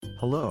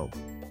Hello.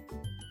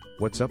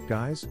 What's up,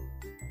 guys?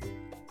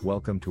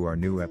 Welcome to our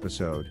new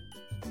episode.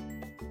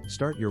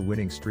 Start your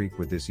winning streak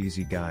with this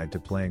easy guide to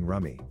playing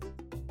Rummy.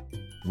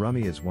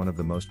 Rummy is one of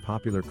the most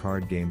popular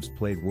card games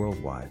played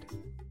worldwide.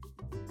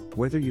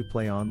 Whether you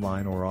play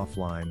online or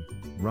offline,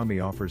 Rummy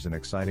offers an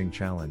exciting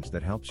challenge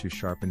that helps you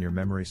sharpen your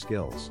memory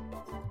skills.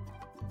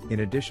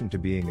 In addition to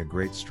being a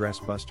great stress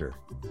buster,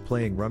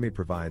 playing Rummy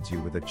provides you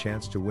with a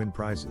chance to win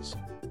prizes.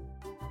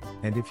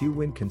 And if you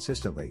win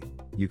consistently,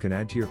 you can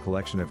add to your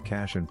collection of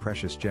cash and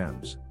precious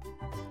gems.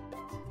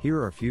 Here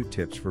are a few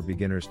tips for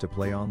beginners to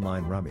play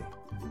online Rummy.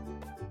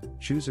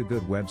 Choose a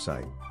good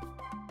website.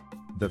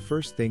 The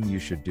first thing you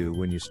should do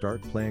when you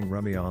start playing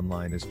Rummy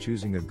online is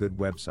choosing a good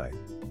website.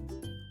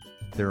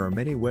 There are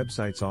many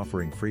websites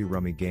offering free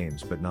Rummy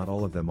games, but not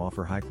all of them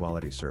offer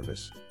high-quality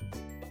service.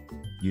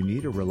 You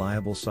need a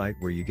reliable site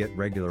where you get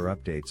regular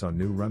updates on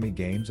new Rummy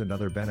games and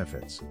other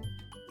benefits.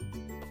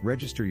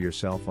 Register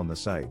yourself on the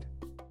site.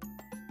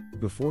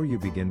 Before you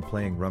begin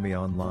playing Rummy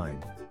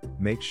online,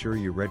 make sure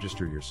you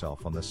register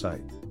yourself on the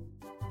site.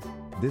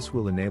 This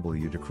will enable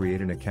you to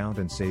create an account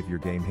and save your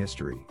game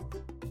history.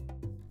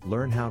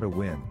 Learn how to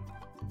win.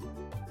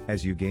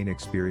 As you gain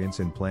experience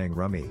in playing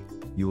Rummy,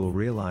 you will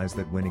realize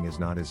that winning is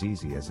not as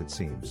easy as it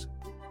seems.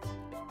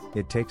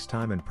 It takes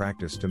time and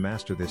practice to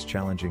master this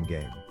challenging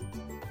game.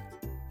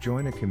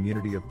 Join a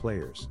community of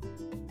players.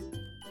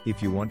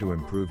 If you want to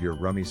improve your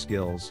Rummy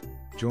skills,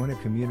 join a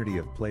community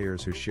of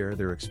players who share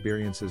their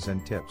experiences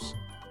and tips.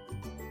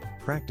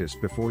 Practice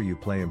before you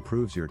play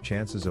improves your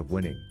chances of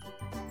winning.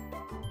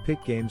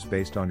 Pick games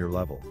based on your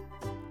level.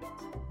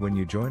 When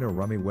you join a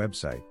Rummy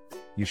website,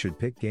 you should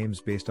pick games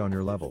based on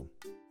your level.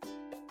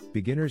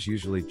 Beginners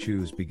usually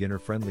choose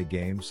beginner-friendly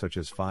games such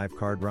as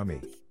 5-card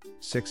Rummy,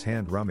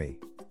 6-hand Rummy,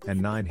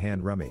 and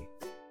 9-hand Rummy.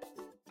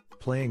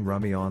 Playing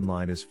Rummy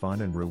online is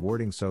fun and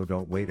rewarding, so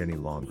don't wait any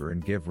longer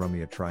and give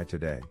Rummy a try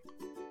today.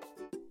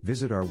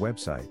 Visit our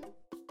website,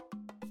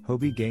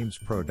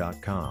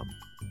 hobbygamespro.com.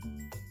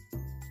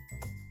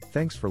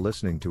 Thanks for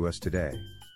listening to us today.